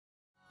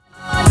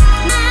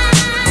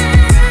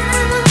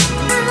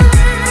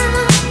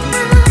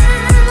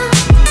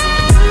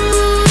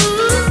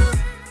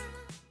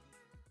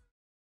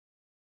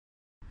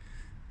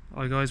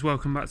Hi guys,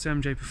 welcome back to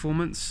MJ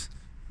Performance.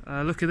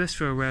 Look at this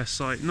for a rare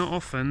sight. Not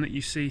often that you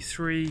see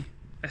three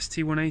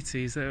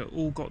ST180s that have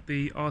all got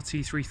the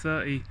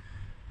Rt330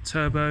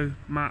 turbo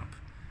map.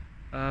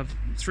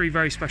 Three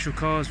very special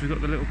cars. We've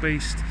got the little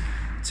beast,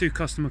 two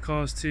customer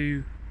cars,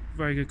 two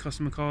very good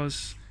customer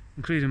cars,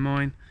 including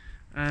mine.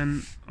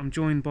 And I'm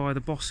joined by the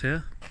boss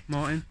here,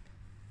 Martin.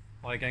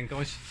 Hi again,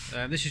 guys.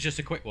 This is just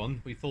a quick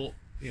one. We thought,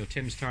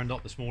 Tim's turned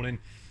up this morning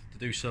to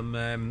do some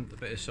a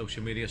bit of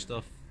social media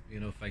stuff.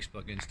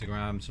 Facebook,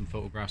 Instagram, some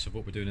photographs of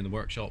what we're doing in the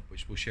workshop,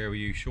 which we'll share with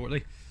you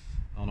shortly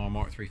on our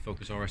Mark III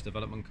Focus RS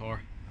development car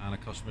and a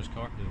customer's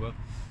car as well,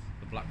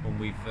 the black one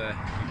we've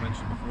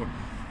mentioned before.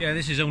 Yeah,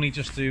 this is only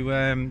just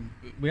to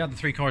we had the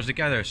three cars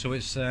together, so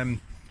it's the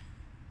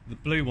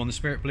blue one, the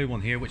Spirit Blue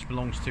one here, which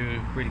belongs to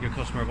a really good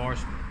customer of ours.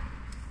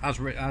 As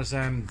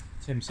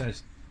Tim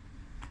says,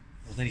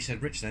 well, then he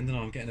said Rich. Then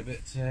I'm getting a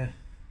bit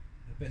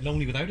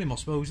lonely without him, I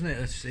suppose, isn't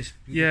it? It's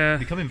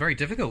becoming very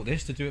difficult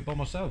to do it by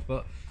myself.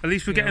 But at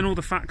least we're getting all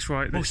the facts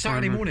right. Well,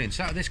 Saturday morning,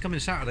 this coming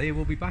Saturday,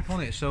 we'll be back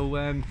on it. So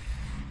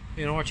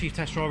our chief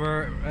test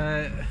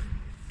driver,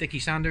 Dickie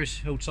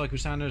Sanders, old Psycho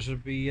Sanders, will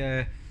be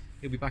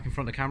he'll be back in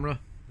front of the camera.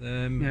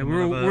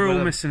 We're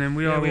all missing him.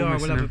 We are. We'll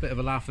have a bit of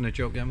a laugh and a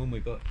joke then, won't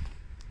we? But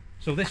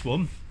so this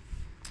one,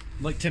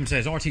 like Tim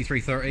says,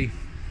 Rt330.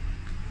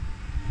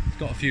 It's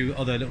got a few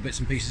other little bits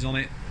and pieces on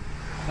it.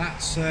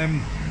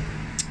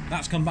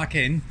 That's come back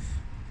in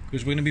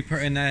because we're going to be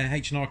putting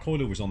H&R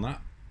coilovers on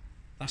that.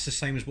 That's the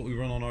same as what we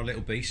run on our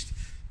little beast.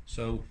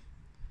 So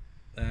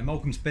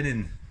Malcolm's been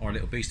in our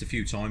little beast a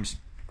few times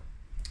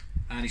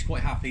and he's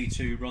quite happy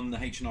to run the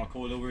H&R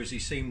coilovers.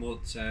 He's seen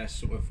what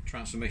sort of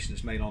transformation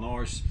it's made on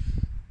ours.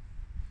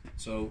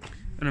 So,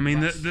 and I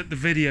mean the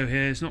video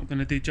here is not going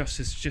to do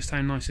justice to just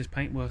how nice his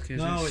paintwork is.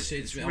 No,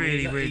 it's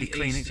really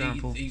clean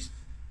example. He's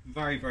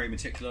very, very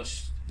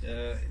meticulous.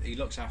 He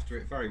looks after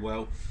it very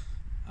well,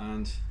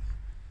 and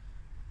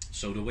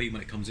so do we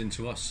when it comes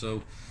into us.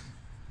 So,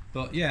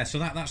 but yeah, so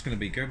that's going to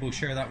be good. We'll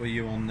share that with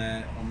you on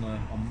a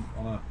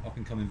up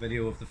and coming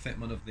video of the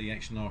fitment of the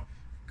H&R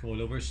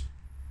coilovers.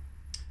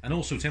 And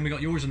also, Tim, we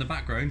got yours in the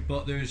background,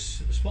 but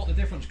there's spot the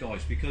difference,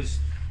 guys, because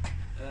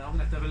I'm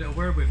going to have a little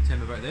word with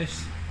Tim about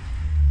this.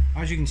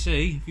 As you can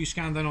see, if you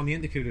scan down on the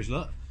intercoolers,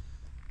 look,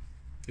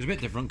 it's a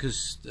bit different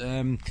because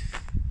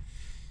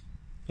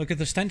look at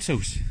the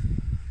stencils.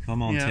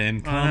 Come on,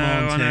 Tim. Come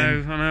on,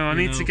 Tim. I know. I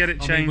need to get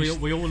it changed. I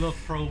mean, we all love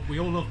Pro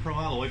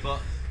Alloy,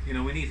 but we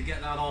need to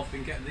get that off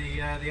and get the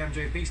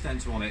MJP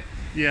stencil on it.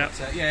 Yeah.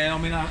 But, I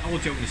mean, all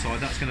joking aside,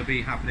 that's going to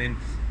be happening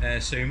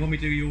soon when we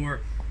do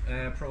your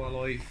Pro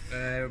Alloy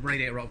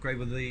radiator upgrade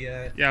with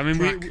the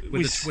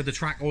with the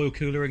track oil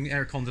cooler and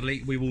aircon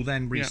delete. We will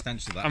then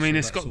re-stencil that. I mean,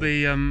 it's got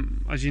the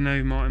as you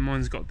know,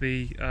 mine's got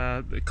the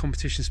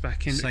competition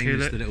spec intercooler.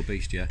 Same as the little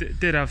beast, yeah.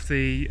 Did have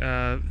the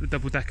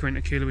double decker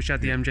intercooler, which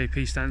had the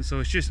MJP stencil.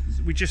 It's just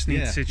we just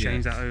need to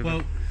change that over.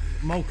 Well,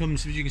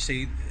 Malcolm's, as you can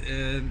see,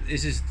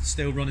 is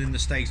still running the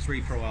Stage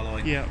 3 Pro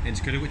Alloy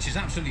intercooler, which is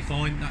absolutely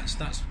fine. That's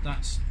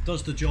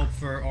does the job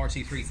for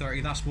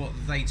Rt330. That's what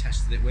they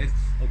tested it with.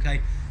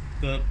 Okay.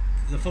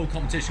 The full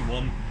competition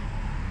one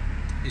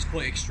is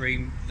quite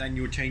extreme. Then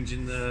you're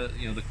changing the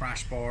the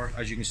crash bar,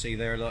 as you can see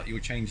there. Look, you're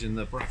changing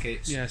the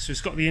brackets. Yeah, so it's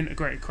got the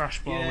integrated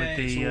crash bar with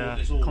the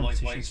it's all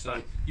competition lightweight.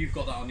 So you've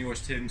got that on yours,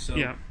 Tim. So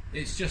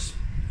it's just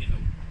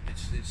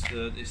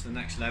it's the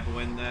next level,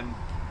 and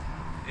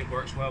it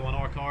works well on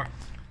our car.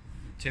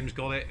 Tim's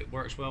got it. It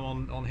works well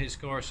on his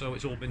car, so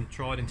it's all been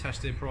tried and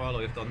tested. Pro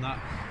Alloy have done that.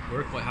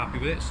 We're quite happy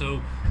with it, so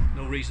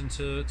no reason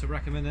to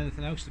recommend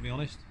anything else, to be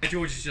honest.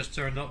 George has just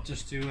turned up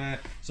just to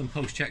some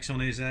post checks on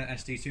his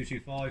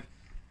ST225.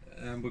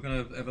 We're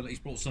gonna he's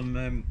brought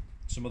some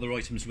other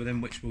items with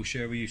him, which we'll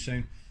share with you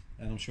soon,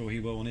 and I'm sure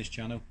he will on his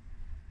channel.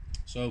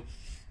 So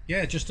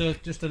yeah, just a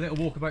little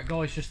walkabout,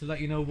 guys, just to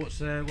let you know what's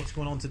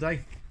going on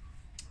today,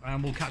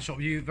 and we'll catch up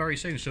with you very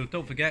soon. So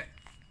don't forget,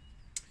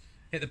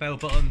 hit the bell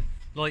button,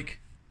 like,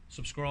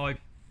 subscribe,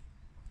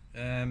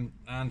 and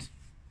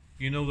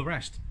you know the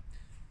rest.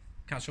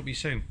 Catch up with you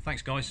soon.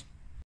 Thanks, guys.